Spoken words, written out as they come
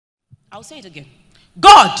I'll say it again.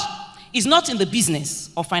 God is not in the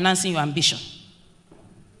business of financing your ambition.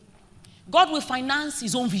 God will finance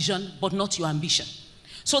his own vision, but not your ambition.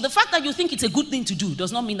 So the fact that you think it's a good thing to do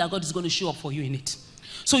does not mean that God is going to show up for you in it.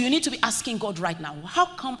 So you need to be asking God right now, how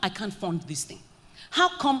come I can't fund this thing?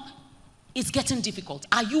 How come it's getting difficult?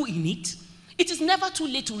 Are you in it? It is never too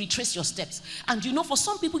late to retrace your steps. And you know, for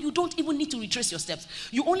some people, you don't even need to retrace your steps.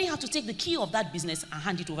 You only have to take the key of that business and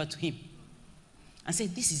hand it over to him. And say,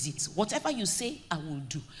 this is it. Whatever you say, I will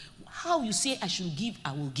do. How you say I should give,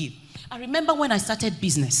 I will give. I remember when I started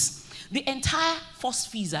business, the entire first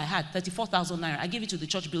fees I had, 34,000 naira, I gave it to the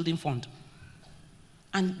church building fund.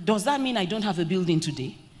 And does that mean I don't have a building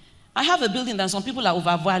today? I have a building that some people are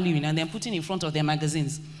overvaluing and they're putting in front of their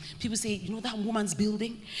magazines. People say, you know that woman's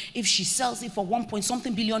building? If she sells it for 1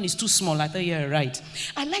 billion, it's too small. I thought, yeah, right.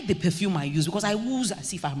 I like the perfume I use because I ooze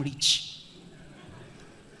as if I'm rich.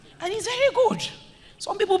 And it's very good.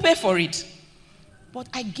 Some people pay for it. But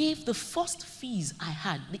I gave the first fees I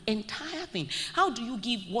had, the entire thing. How do you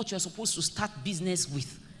give what you're supposed to start business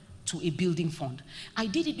with to a building fund? I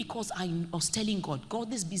did it because I was telling God, God,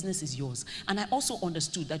 this business is yours. And I also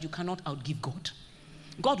understood that you cannot outgive God.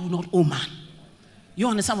 God will not owe man. You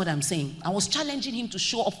understand what I'm saying? I was challenging him to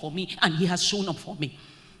show up for me, and he has shown up for me.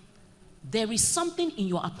 There is something in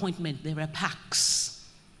your appointment. There are packs.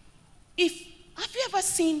 Have you ever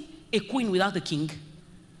seen a queen without a king?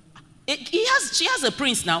 She has a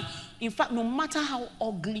prince now. In fact, no matter how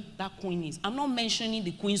ugly that queen is, I'm not mentioning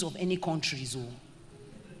the queens of any countries.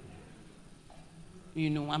 You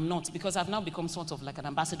know, I'm not, because I've now become sort of like an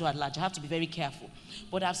ambassador at large. I have to be very careful.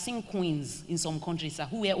 But I've seen queens in some countries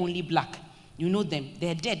who wear only black. You know them.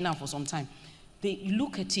 They're dead now for some time. They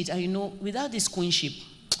look at it and you know, without this queenship,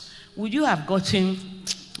 would you have gotten,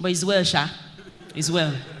 but it's well, Sha. It's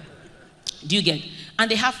well. Do you get?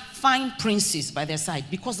 And they have fine princes by their side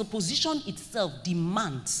because the position itself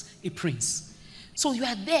demands a prince. So you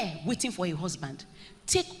are there waiting for a husband.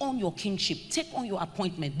 Take on your kingship. Take on your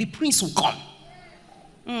appointment. The prince will come.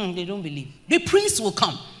 They don't believe. The prince will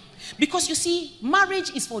come. Because you see,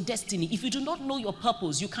 marriage is for destiny. If you do not know your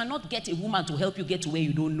purpose, you cannot get a woman to help you get to where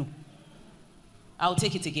you don't know. I'll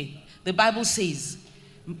take it again. The Bible says,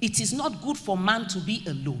 it is not good for man to be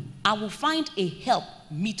alone. I will find a help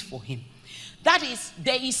meet for him. That is,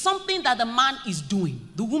 there is something that the man is doing.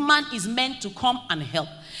 The woman is meant to come and help.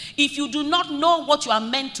 If you do not know what you are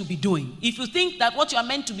meant to be doing, if you think that what you are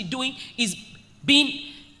meant to be doing is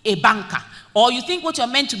being a banker, or you think what you're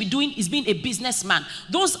meant to be doing is being a businessman,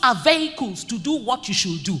 those are vehicles to do what you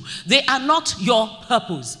should do. They are not your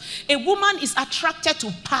purpose. A woman is attracted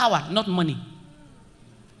to power, not money.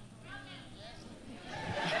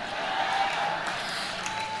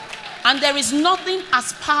 And there is nothing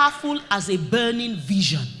as powerful as a burning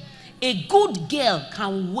vision. A good girl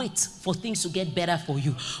can wait for things to get better for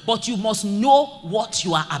you. But you must know what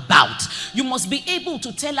you are about. You must be able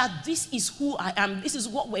to tell her, this is who I am. This is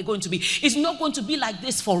what we're going to be. It's not going to be like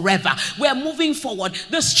this forever. We're moving forward.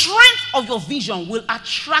 The strength of your vision will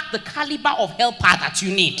attract the caliber of helper that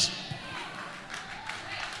you need.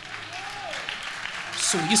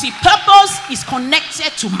 So you see, purpose is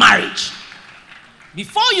connected to marriage.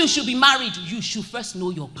 Before you should be married, you should first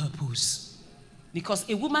know your purpose. Because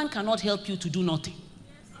a woman cannot help you to do nothing.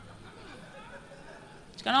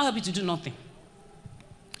 She cannot help you to do nothing.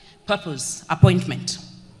 Purpose, appointment.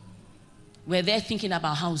 We're there thinking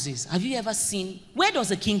about houses. Have you ever seen, where does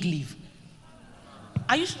a king live?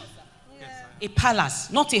 Are you sure? Yes. A palace,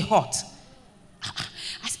 not a hut.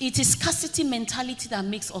 It is scarcity mentality that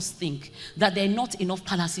makes us think that there are not enough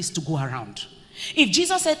palaces to go around. If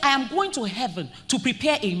Jesus said, I am going to heaven to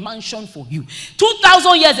prepare a mansion for you.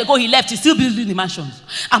 2,000 years ago he left, he's still building the mansions.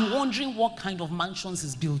 I'm wondering what kind of mansions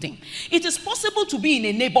he's building. It is possible to be in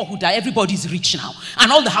a neighborhood that everybody is rich now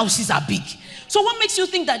and all the houses are big. So what makes you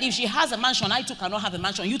think that if she has a mansion, I too cannot have a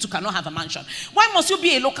mansion, you too cannot have a mansion? Why must you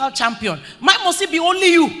be a local champion? Why must it be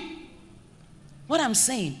only you? What I'm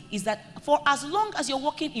saying is that for as long as you're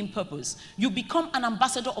working in purpose, you become an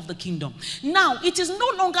ambassador of the kingdom. Now, it is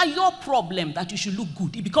no longer your problem that you should look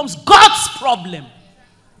good. It becomes God's problem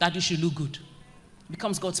that you should look good. It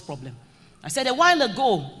becomes God's problem. I said a while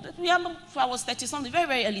ago, I was 30-something, very,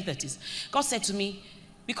 very early 30s. God said to me,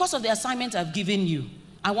 because of the assignment I've given you,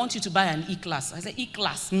 I want you to buy an E-Class. I said,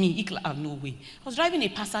 E-Class, me, E-Class, oh, no way. I was driving a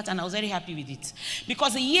Passat and I was very happy with it.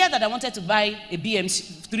 Because the year that I wanted to buy a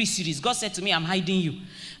BM 3 Series, God said to me, I'm hiding you.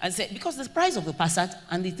 I said, because the price of the Passat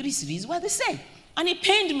and the 3 Series were the same. And it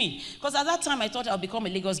pained me. Because at that time, I thought I'll become a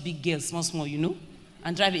Lagos big girl, small, you know,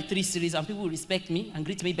 and drive a 3 Series and people will respect me and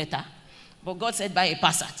greet me better. But God said, buy a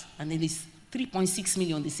Passat. And then it's 3.6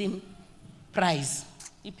 million, the same price.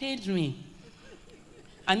 He paid me.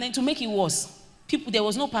 And then to make it worse, there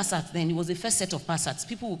was no Passat then. It was the first set of Passats.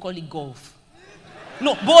 People would call it Golf.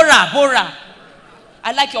 No, Bora.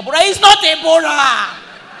 I like your Bora. It's not a Bora.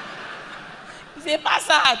 It's a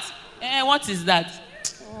Passat. What is that?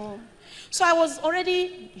 Oh. So I was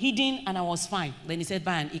already hidden and I was fine. Then he said,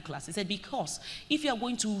 buy an E-class. He said, because if you are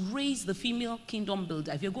going to raise the female kingdom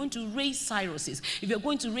builder, if you're going to raise Cyruses, if you're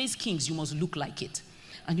going to raise kings, you must look like it.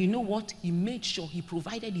 And you know what? He made sure he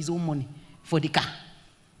provided his own money for the car.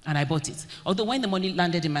 And I bought it. Although when the money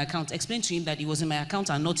landed in my account, I explained to him that it was in my account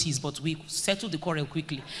and not his, but we settled the quarrel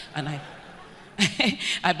quickly. And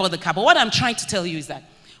I bought the car. But what I'm trying to tell you is that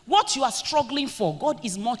what you are struggling for, God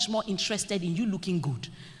is much more interested in you looking good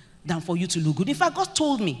than for you to look good. In fact, God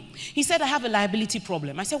told me, he said, I have a liability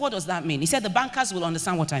problem. I said, what does that mean? He said, the bankers will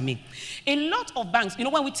understand what I mean. A lot of banks,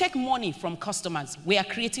 when we take money from customers, we are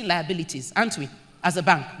creating liabilities, aren't we? As a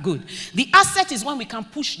bank, good. The asset is when we can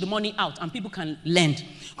push the money out and people can lend.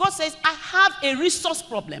 God says, I have a resource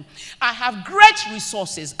problem. I have great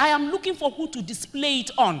resources. I am looking for who to display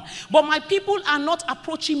it on. But my people are not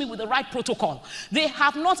approaching me with the right protocol. They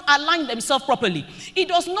have not aligned themselves properly. It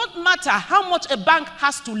does not matter how much a bank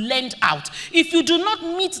has to lend out. If you do not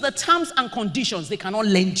meet the terms and conditions, they cannot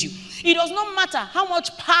lend you. It does not matter how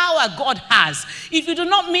much power God has. If you do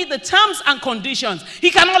not meet the terms and conditions,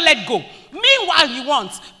 he cannot let go. Meanwhile,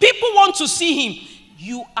 people want to see him.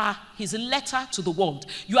 You are his letter to the world.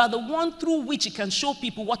 You are the one through which he can show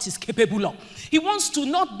people what he's capable of. He wants to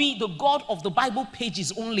not be the God of the Bible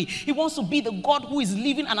pages only. He wants to be the God who is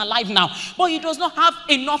living and alive now. But he does not have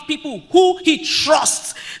enough people who he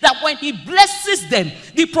trusts, that when he blesses them,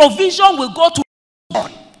 the provision will go to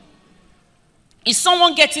God. Is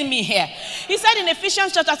someone getting me here? He said in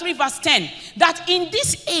Ephesians chapter 3 verse 10 that in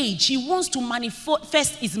this age he wants to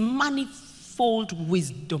manifest his manifold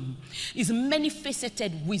wisdom, his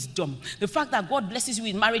many-faceted wisdom. The fact that God blesses you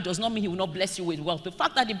with marriage does not mean he will not bless you with wealth. The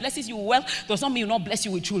fact that he blesses you with wealth does not mean he will not bless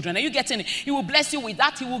you with children. Are you getting it? He will bless you with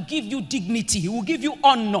that. He will give you dignity. He will give you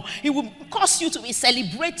honor. He will cause you to be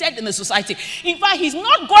celebrated in the society. In fact, he's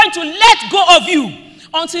not going to let go of you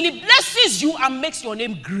until he blesses you and makes your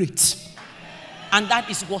name great. And that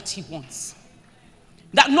is what he wants.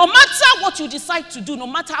 That no matter what you decide to do, no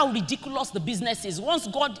matter how ridiculous the business is, once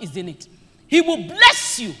God is in it, he will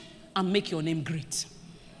bless you and make your name great.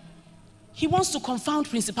 He wants to confound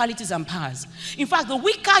principalities and powers. In fact, the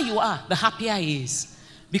weaker you are, the happier he is.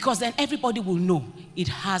 Because then everybody will know it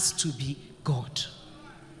has to be God.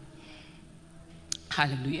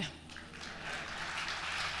 Hallelujah.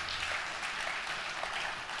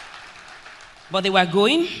 But they were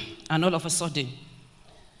going, and all of a sudden,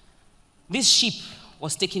 this sheep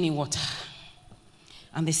was taken in water.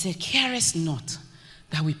 And they said, carest not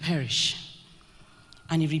that we perish.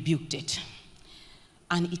 And he rebuked it.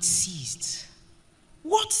 And it ceased.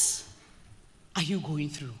 What are you going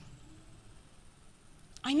through?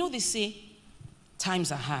 I know they say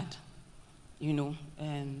times are hard.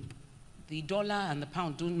 The dollar and the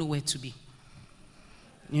pound don't know where to be.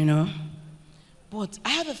 But I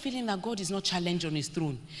have a feeling that God is not challenged on his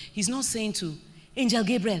throne. He's not saying to Angel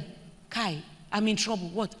Gabriel, Kai, I'm in trouble.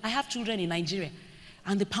 What? I have children in Nigeria,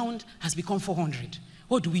 and the pound has become 400.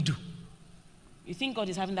 What do we do? You think God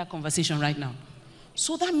is having that conversation right now?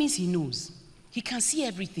 So that means he knows. He can see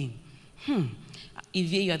everything.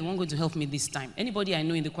 If you are the one going to help me this time. Anybody I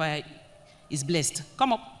know in the choir is blessed.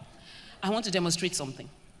 Come up. I want to demonstrate something.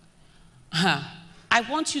 I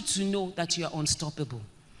want you to know that you are unstoppable.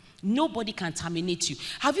 Nobody can terminate you.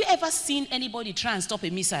 Have you ever seen anybody try and stop a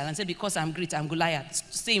missile and say, because I'm great, I'm Goliath,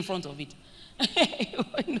 stay in front of it?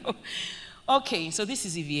 No. Okay, so this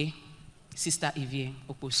is Ivie, Sister Ivie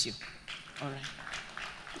Oposio. All right.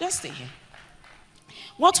 Just stay here.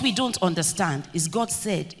 What we don't understand is God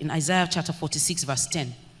said in Isaiah chapter 46 verse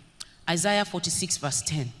 10. Isaiah 46 verse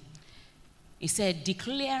 10. He said,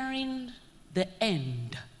 declaring the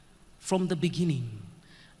end from the beginning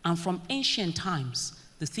and from ancient times,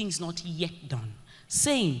 the things not yet done,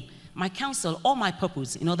 saying, my counsel, all my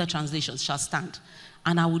purpose, in other translations, shall stand,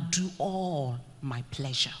 and I will do all my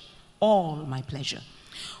pleasure. All my pleasure.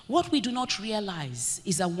 What we do not realize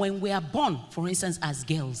is that when we are born, for instance, as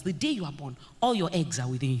girls, the day you are born, all your eggs are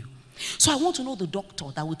within you. So I want to know the doctor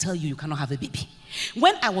that will tell you you cannot have a baby.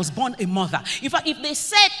 When I was born a mother, if they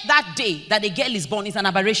said that day that a girl is born is an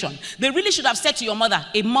aberration, they really should have said to your mother,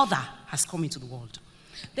 a mother has come into the world.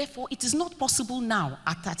 Therefore, it is not possible now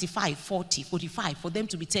at 35, 40, 45 for them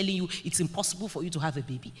to be telling you it's impossible for you to have a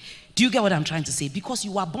baby. Do you get what I'm trying to say? Because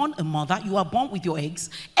you are born a mother, you are born with your eggs,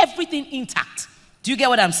 everything intact. Do you get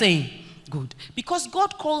what I'm saying? Good. Because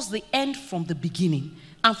God calls the end from the beginning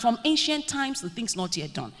And from ancient times, the things not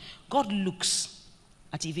yet done. God looks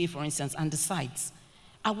at Eve, for instance, and decides,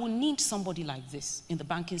 I will need somebody like this in the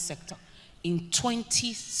banking sector in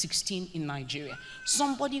 2016 in Nigeria.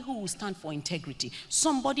 Somebody who will stand for integrity.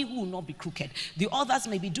 Somebody who will not be crooked. The others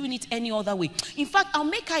may be doing it any other way. In fact, I'll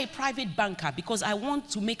make her a private banker because I want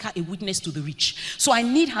to make her a witness to the rich. So I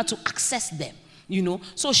need her to access them, you know.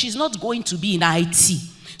 So she's not going to be in IT.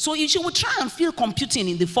 So she will try and feel computing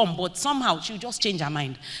in the form, but somehow she'll just change her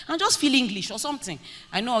mind and just feel English or something.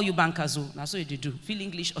 I know all you bankers, that's what you do. Feel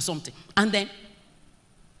English or something. And then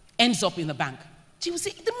ends up in the bank. She will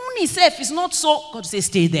say, the money itself is not so. God will say,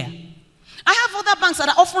 stay there. I have other banks that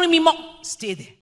are offering me more. Stay there.